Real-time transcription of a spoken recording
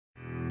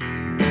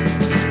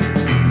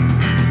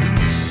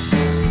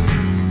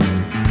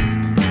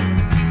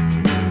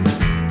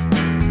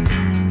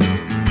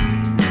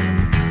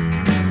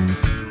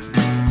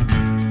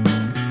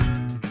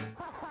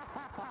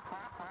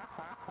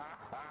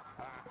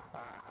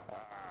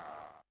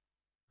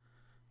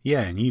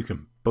Yeah, and you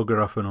can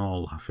bugger off and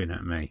all laughing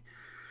at me.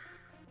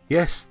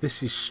 Yes,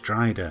 this is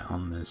Strider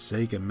on the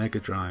Sega Mega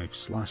Drive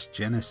 /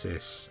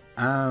 Genesis.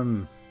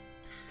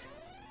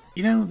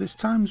 You know, there's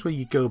times where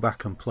you go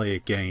back and play a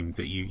game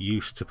that you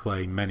used to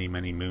play many,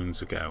 many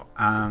moons ago,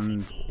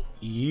 and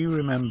you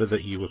remember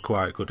that you were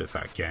quite good at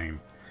that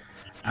game.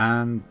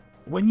 And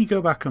when you go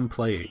back and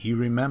play it, you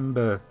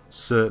remember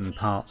certain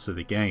parts of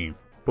the game,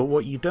 but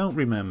what you don't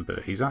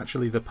remember is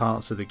actually the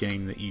parts of the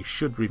game that you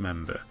should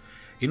remember.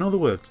 In other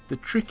words, the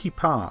tricky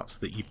parts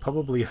that you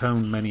probably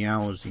honed many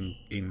hours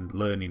in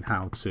learning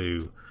how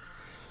to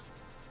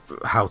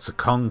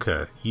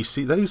conquer, you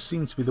see, those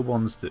seem to be the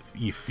ones that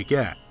you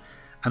forget.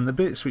 And the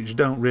bits which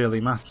don't really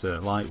matter,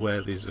 like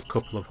where there's a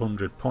couple of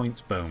 100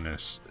 points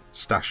bonus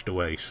stashed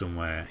away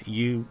somewhere,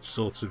 you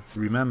sort of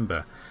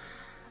remember.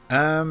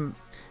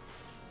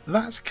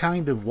 That's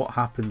kind of what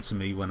happened to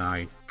me when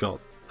I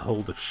got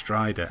hold of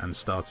Strider and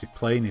started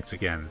playing it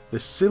again. The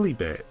silly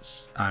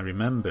bits I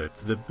remembered,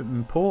 the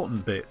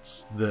important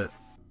bits that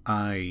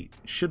I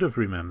should have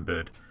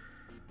remembered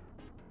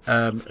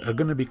are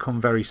going to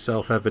become very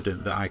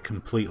self-evident that I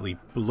completely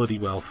bloody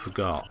well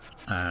forgot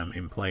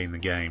in playing the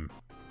game.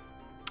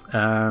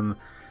 And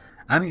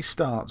it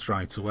starts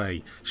right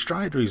away.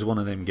 Strider is one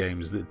of them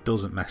games that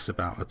doesn't mess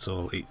about at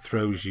all. It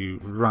throws you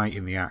right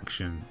in the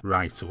action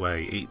right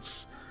away.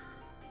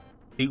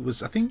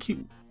 I think it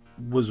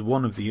was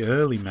one of the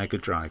early Mega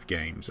Drive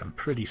games. I'm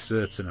pretty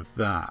certain of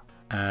that.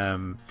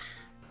 And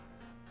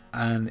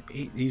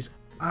it is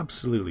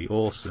absolutely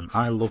awesome.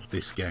 I love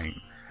this game.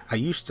 I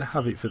used to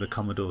have it for the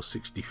Commodore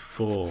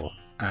 64,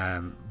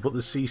 but the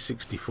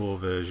C64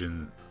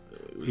 version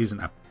isn't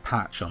a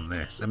patch on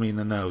this. I mean,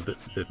 I know that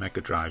the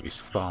Mega Drive is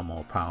far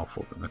more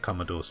powerful than the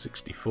Commodore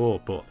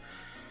 64, but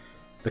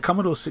the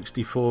Commodore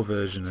 64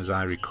 version, as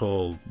I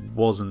recall,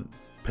 wasn't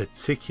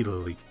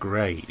particularly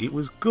great. It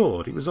was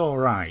good, it was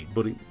alright,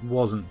 but it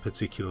wasn't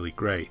particularly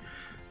great.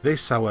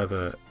 This,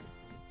 however,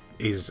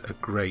 is a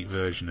great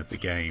version of the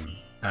game,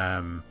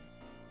 and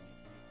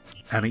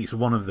it's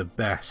one of the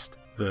best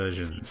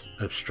versions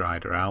of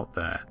Strider out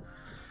there.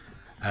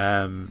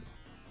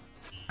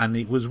 And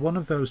it was one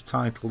of those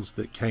titles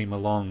that came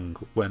along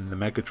when the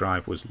Mega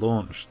Drive was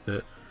launched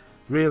that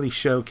really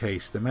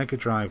showcased the Mega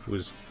Drive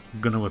was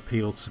going to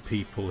appeal to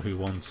people who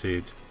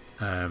wanted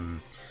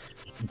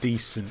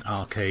decent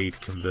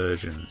arcade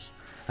conversions.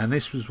 And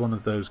this was one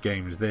of those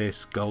games,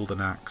 this, Golden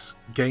Axe,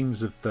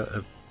 games of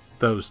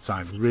those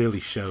type really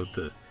showed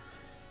that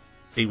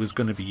it was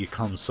going to be your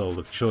console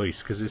of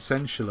choice, because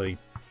essentially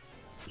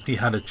he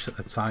had a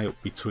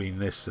tie-up between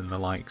this and the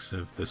likes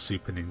of the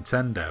Super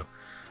Nintendo.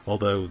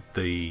 Although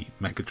the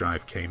Mega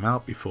Drive came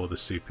out before the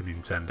Super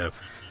Nintendo,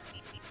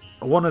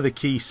 one of the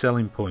key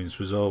selling points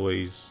was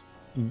always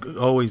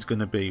going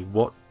to be,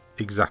 what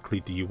exactly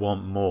do you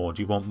want more?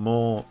 Do you want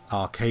more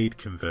arcade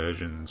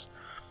conversions,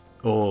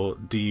 or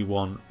do you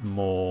want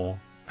more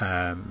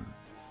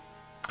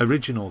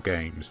original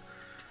games?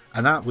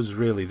 And that was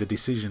really the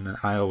decision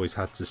that I always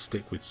had to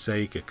stick with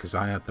Sega, because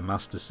I had the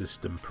Master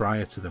System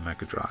prior to the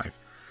Mega Drive.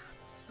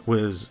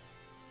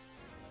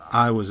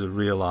 I was a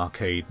real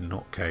arcade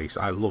nutcase.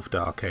 I loved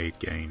arcade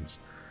games.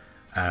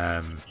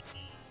 And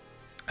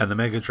the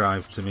Mega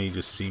Drive to me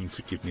just seemed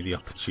to give me the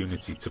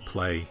opportunity to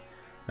play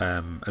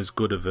as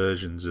good a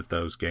versions of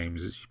those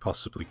games as you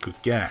possibly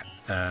could get.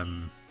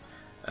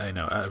 You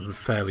know, at a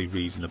fairly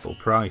reasonable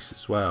price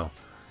as well.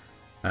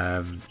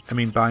 I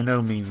mean, by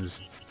no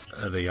means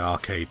are they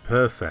arcade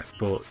perfect,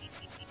 but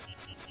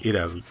you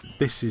know,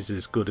 this is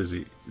as good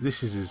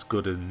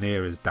and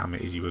near as damn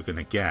it as you were going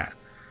to get.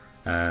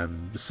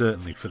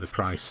 Certainly for the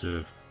price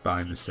of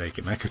buying the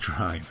Sega Mega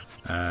Drive,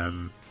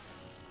 and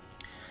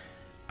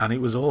it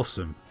was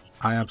awesome.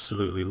 I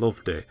absolutely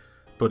loved it,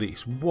 but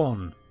it's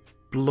one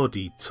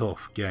bloody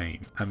tough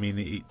game. I mean,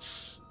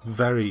 it's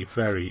very,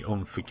 very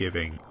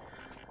unforgiving,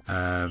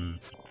 but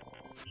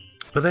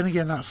then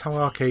again, that's how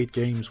arcade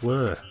games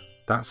were.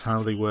 That's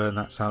how they were, and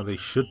that's how they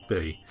should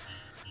be.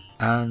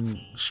 And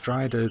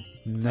Strider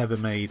never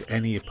made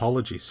any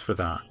apologies for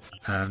that.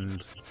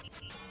 And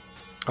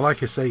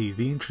like I say,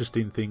 the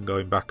interesting thing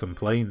going back and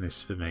playing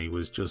this for me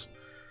was just,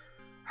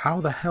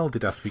 how the hell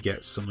did I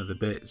forget some of the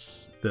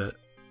bits that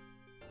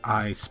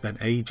I spent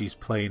ages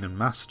playing and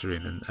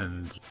mastering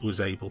and was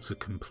able to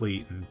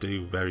complete and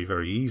do very,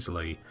 very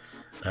easily?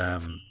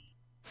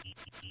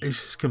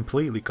 It's just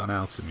completely gone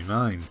out of my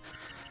mind.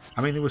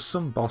 I mean, there were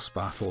some boss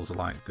battles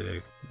like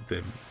the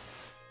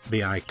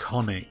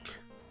iconic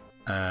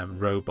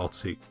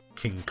robotic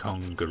King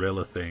Kong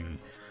gorilla thing.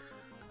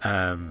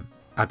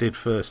 I did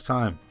first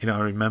time. You know,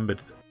 I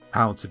remembered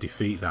how to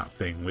defeat that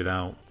thing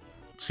without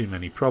too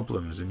many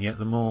problems, and yet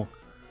the more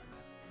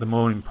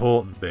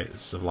important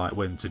bits of like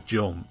when to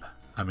jump,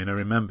 I mean, I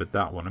remembered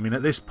that one. I mean,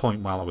 at this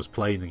point while I was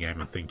playing the game,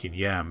 I'm thinking,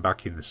 yeah, I'm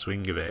back in the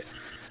swing of it.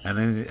 And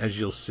then, as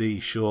you'll see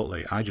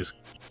shortly,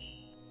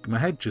 my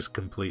head just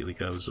completely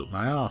goes up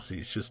my arse.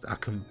 It's just, I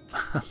can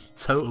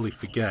totally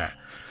forget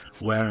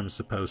where I'm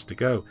supposed to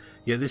go.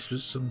 Yet this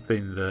was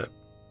something that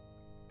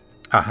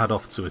I had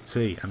off to a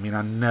T. I mean,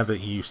 I never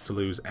used to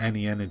lose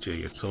any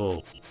energy at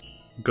all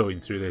going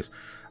through this.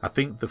 I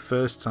think the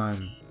first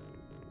time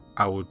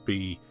I would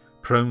be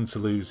prone to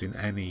losing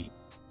any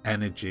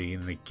energy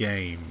in the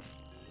game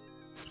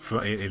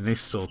in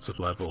this sort of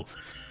level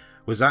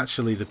was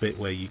actually the bit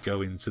where you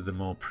go into the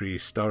more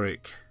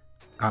prehistoric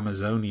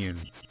Amazonian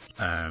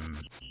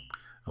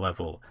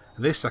level.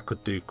 This I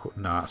could do.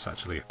 No, that's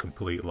actually a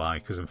complete lie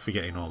because I'm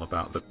forgetting all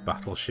about the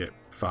battleship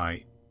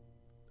fight.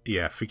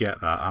 Yeah,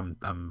 forget that.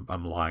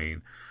 I'm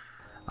lying.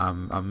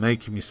 I'm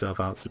making myself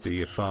out to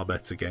be a far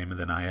better gamer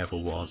than I ever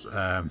was.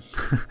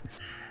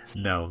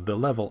 No, the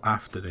level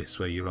after this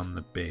where you're on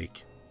the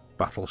big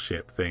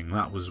battleship thing,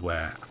 that was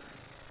where...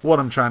 What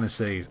I'm trying to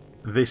say is,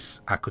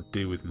 this I could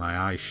do with my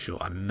eyes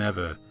shut. I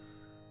never,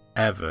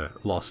 ever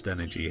lost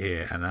energy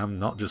here. And I'm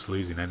not just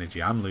losing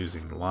energy, I'm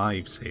losing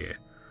lives here.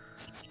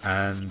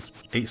 And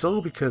it's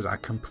all because I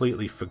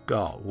completely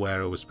forgot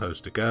where I was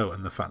supposed to go,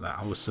 and the fact that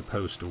I was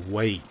supposed to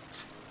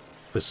wait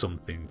for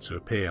something to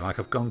appear. Like,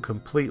 I've gone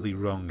completely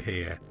wrong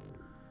here.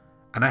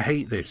 And I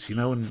hate this, you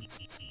know, when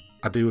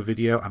I do a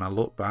video and I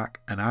look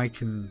back and I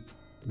can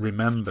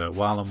remember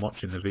while I'm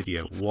watching the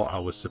video what I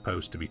was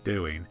supposed to be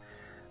doing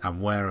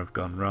and where I've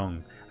gone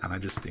wrong. And I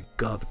just think,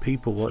 God, the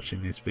people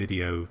watching this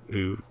video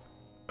who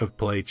have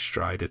played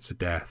Strider to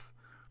death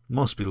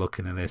must be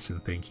looking at this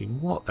and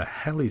thinking, what the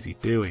hell is he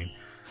doing?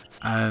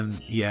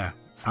 And yeah,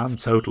 I'm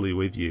totally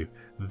with you.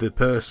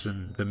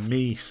 The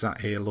me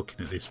sat here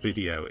looking at this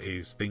video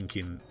is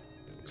thinking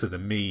to the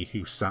me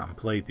who sat and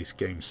played this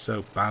game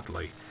so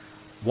badly,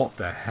 what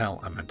the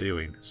hell am I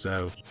doing?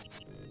 So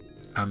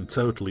I'm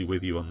totally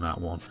with you on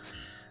that one.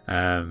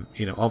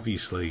 You know,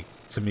 obviously,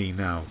 to me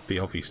now, the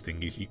obvious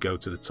thing is you go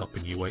to the top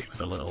and you wait for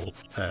the little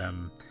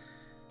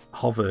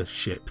hover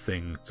ship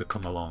thing to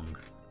come along.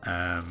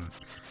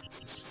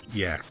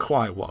 Yeah,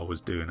 quite what I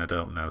was doing, I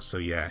don't know. So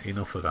yeah,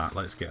 enough of that.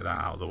 Let's get that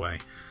out of the way.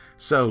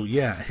 So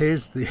yeah,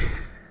 here's the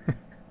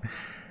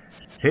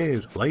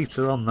here's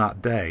later on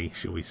that day,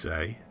 shall we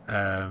say,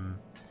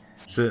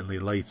 certainly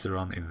later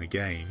on in the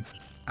game,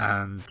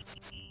 and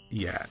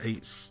yeah,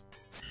 it's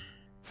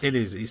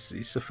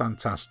a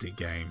fantastic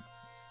game.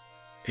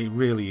 It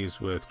really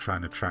is worth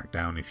trying to track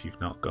down if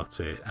you've not got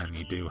it and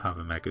you do have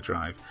a Mega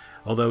Drive.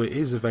 Although it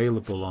is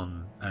available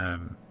on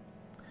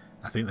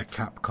I think the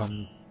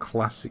Capcom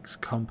Classics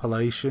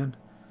compilation.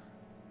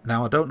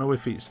 Now I don't know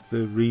if it's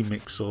the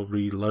remix or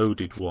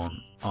reloaded one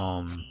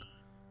on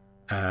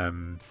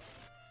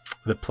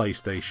the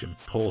PlayStation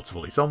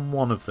Portable. It's on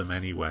one of them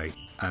anyway,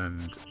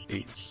 and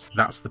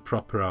that's the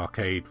proper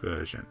arcade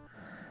version.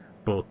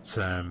 But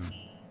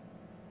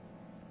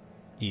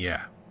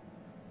yeah,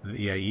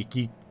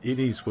 it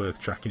is worth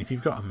tracking. If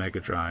you've got a Mega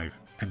Drive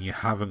and you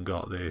haven't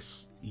got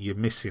this, you're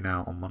missing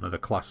out on one of the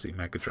classic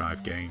Mega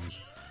Drive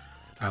games,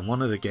 and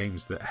one of the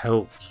games that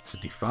helped to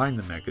define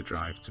the Mega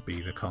Drive to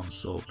be the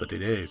console that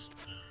it is.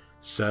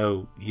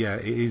 So yeah,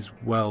 it is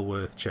well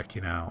worth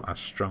checking out. I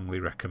strongly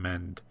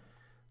recommend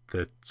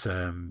that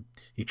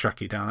you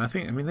track it down.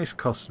 I mean, this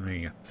cost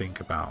me, I think,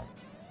 about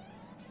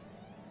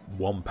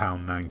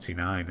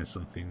 £1.99 or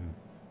something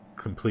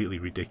completely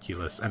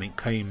ridiculous, and it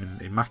came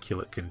in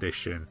immaculate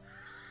condition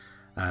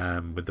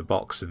with the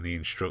box and the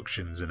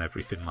instructions and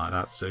everything like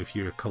that. So if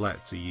you're a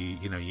collector,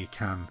 you know you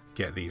can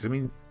get these. I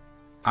mean,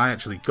 I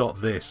actually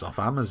got this off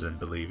Amazon,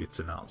 believe it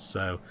or not.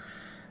 So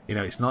you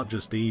know, it's not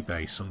just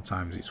eBay.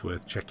 Sometimes it's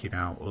worth checking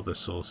out other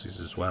sources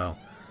as well.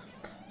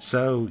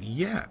 So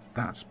yeah,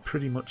 that's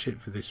pretty much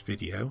it for this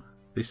video.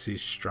 This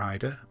is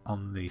Strider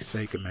on the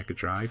Sega Mega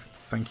Drive.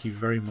 Thank you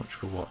very much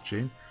for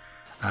watching,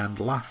 and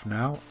laugh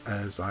now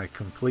as I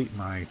complete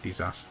my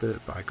disaster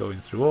by going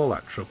through all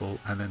that trouble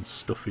and then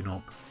stuffing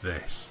up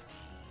this.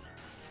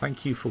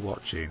 Thank you for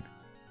watching.